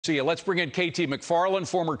See you. Let's bring in KT McFarland,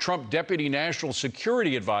 former Trump Deputy National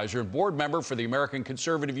Security Advisor and board member for the American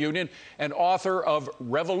Conservative Union and author of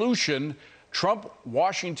Revolution, Trump,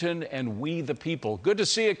 Washington, and We the People. Good to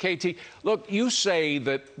see you, KT. Look, you say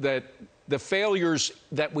that the failures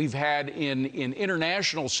that we've had in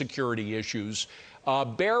international security issues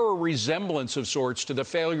bear a resemblance of sorts to the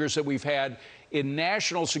failures that we've had in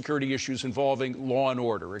national security issues involving law and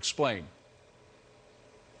order. Explain.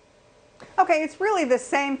 Okay, it's really the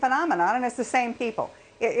same phenomenon, and it's the same people.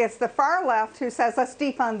 It's the far left who says, let's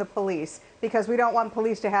defund the police because we don't want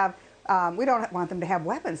police to have, we don't want them to have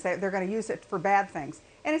weapons. They're going to use it for bad things.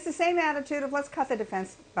 And it's the same attitude of let's cut the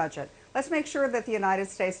defense budget. Let's make sure that the United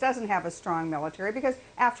States doesn't have a strong military because,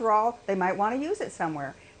 after all, they might want to use it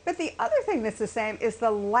somewhere. But the other thing that's the same is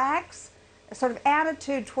the lax sort of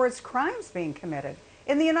attitude towards crimes being committed.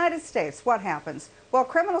 In the United States, what happens? Well,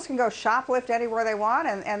 criminals can go shoplift anywhere they want,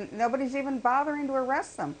 and nobody's even bothering to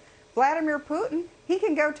arrest them. Vladimir Putin, he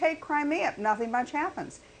can go take Crimea. Nothing much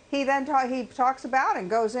happens. He then talks about and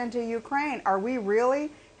goes into Ukraine. Are we really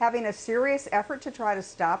having a serious effort to try to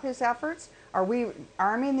stop his efforts? Are we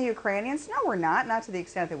arming the Ukrainians? No, we're not to the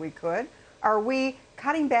extent that we could. Are we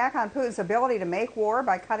cutting back on Putin's ability to make war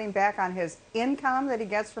by cutting back on his income that he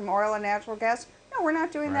gets from oil and natural gas? No, we're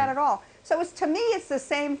not doing that at all. So to me, it's the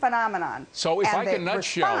same phenomenon. So if I can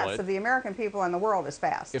nutshell it, the response of the American people and the world is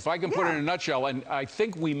fast. If I can put it in a nutshell, and I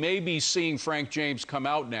think we may be seeing Frank James come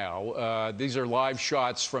out now. These are live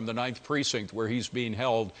shots from the 9th Precinct where he's being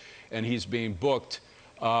held and he's being booked.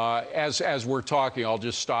 As we're talking, I'll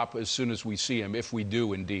just stop as soon as we see him, if we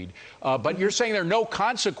do indeed. But you're saying there are no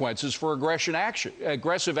consequences for aggressive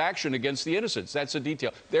action against the innocents. That's a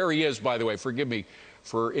detail. There he is, by the way. Forgive me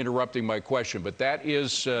for interrupting my question, but that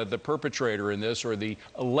is the perpetrator in this, or the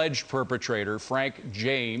alleged perpetrator, Frank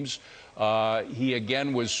James. He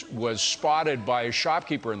again was spotted by a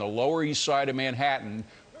shopkeeper in the Lower East Side of Manhattan.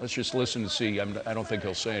 Let's just listen and see. I don't think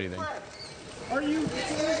he'll say anything. Are you guilty?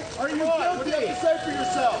 What do you have to say for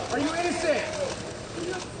yourself? Are you innocent? Can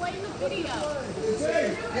you explain the video?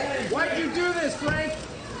 Why'd you do this, Frank?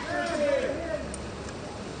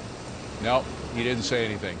 No, he didn't say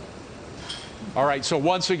anything. All right, so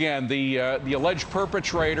once again, the alleged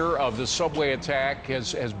perpetrator of the subway attack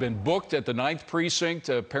has been booked at the 9th Precinct.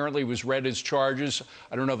 Apparently was read his charges.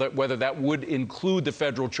 I don't know whether that would include the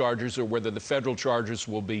federal charges or whether the federal charges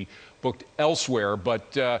will be booked elsewhere.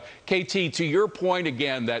 But, KT, to your point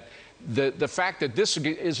again, that the fact that this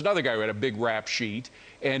is another guy who had a big rap sheet,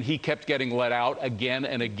 and he kept getting let out again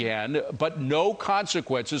and again, but no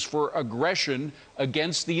consequences for aggression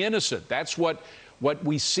against the innocent. That's what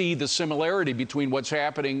we see, the similarity between what's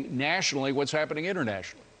happening nationally, what's happening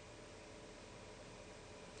internationally.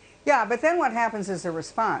 Yeah, but then what happens is a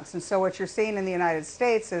response. And so what you're seeing in the United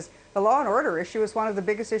States is the law and order issue is one of the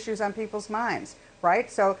biggest issues on people's minds,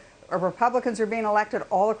 right? So Republicans are being elected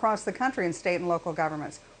all across the country in state and local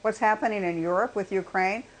governments. What's happening in Europe with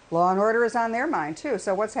Ukraine? Law and order is on their mind, too.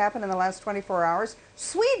 So what's happened in the last 24 hours?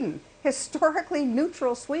 Sweden, historically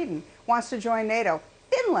neutral Sweden, wants to join NATO.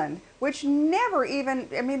 Finland, which never even,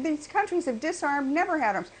 I mean, these countries have disarmed, never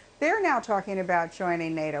had arms. They're now talking about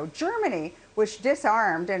joining NATO. Germany, which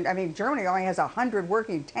disarmed, and I mean, Germany only has 100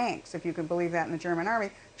 working tanks, if you can believe that, in the German army.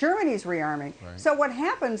 Germany's rearming. Right. So what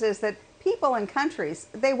happens is that people and countries,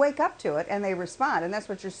 they wake up to it and they respond, and that's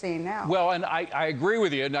what you're seeing now. Well, and I agree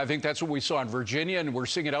with you, and I think that's what we saw in Virginia, and we're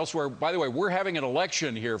seeing it elsewhere. By the way, we're having an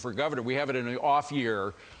election here for governor. We have it in an off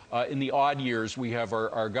year. In the odd years, we have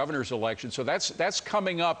our governor's election. So that's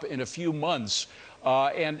coming up in a few months.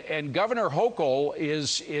 And Governor Hochul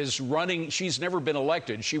is running. She's never been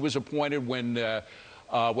elected. She was appointed when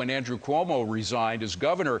Andrew Cuomo resigned as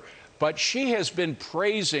governor. But she has been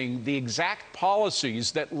praising the exact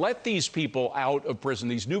policies that let these people out of prison,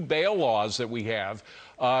 these new bail laws that we have.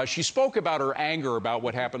 She spoke about her anger about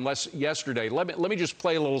what happened yesterday. Let me just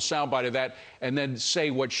play a little soundbite of that and then say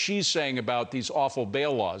what she's saying about these awful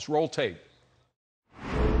bail laws. Roll tape.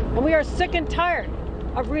 And we are sick and tired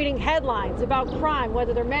of reading headlines about crime,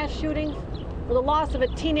 whether they're mass shootings or the loss of a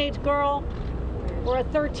teenage girl or a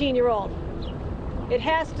 13-year-old. It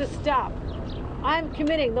has to stop. I'm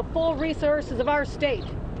committing the full resources of our state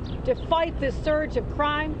to fight this surge of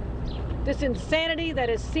crime, this insanity that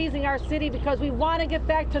is seizing our city, because we want to get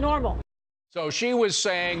back to normal. So she was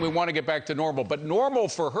saying we want to get back to normal, but normal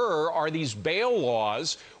for her are these bail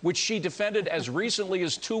laws, which she defended as recently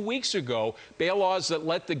as 2 weeks ago, bail laws that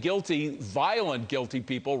let the guilty, violent guilty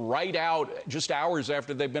people right out just hours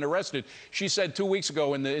after they've been arrested. She said 2 weeks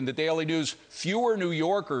ago in the Daily News, fewer New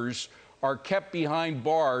Yorkers are kept behind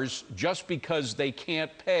bars just because they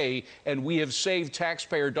can't pay, and we have saved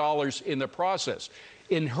taxpayer dollars in the process.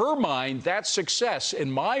 in her mind, that's success.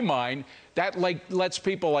 In my mind, that lets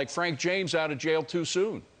people like Frank James out of jail too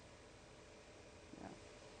soon.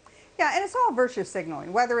 Yeah, and it's all virtue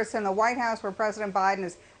signaling, whether it's in the White House where President Biden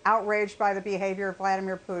is outraged by the behavior of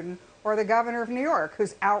Vladimir Putin, or the governor of New York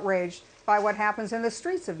who's outraged by what happens in the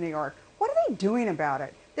streets of New York. What are they doing about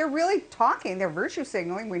it? They're really talking, they're virtue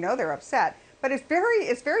signaling. We know they're upset, but it's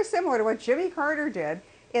very similar to what Jimmy Carter did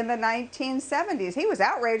in the 1970s. He was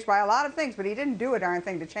outraged by a lot of things, but he didn't do a darn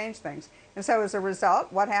thing to change things. And so as a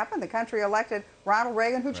result, what happened? The country elected Ronald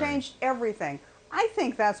Reagan, who changed everything. I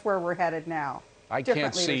think that's where we're headed now. I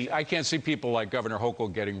can't see people like Governor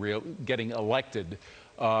Hochul getting elected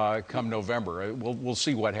come November. We'll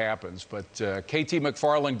see what happens. But KT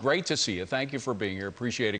McFarland, great to see you. Thank you for being here. Appreciate it.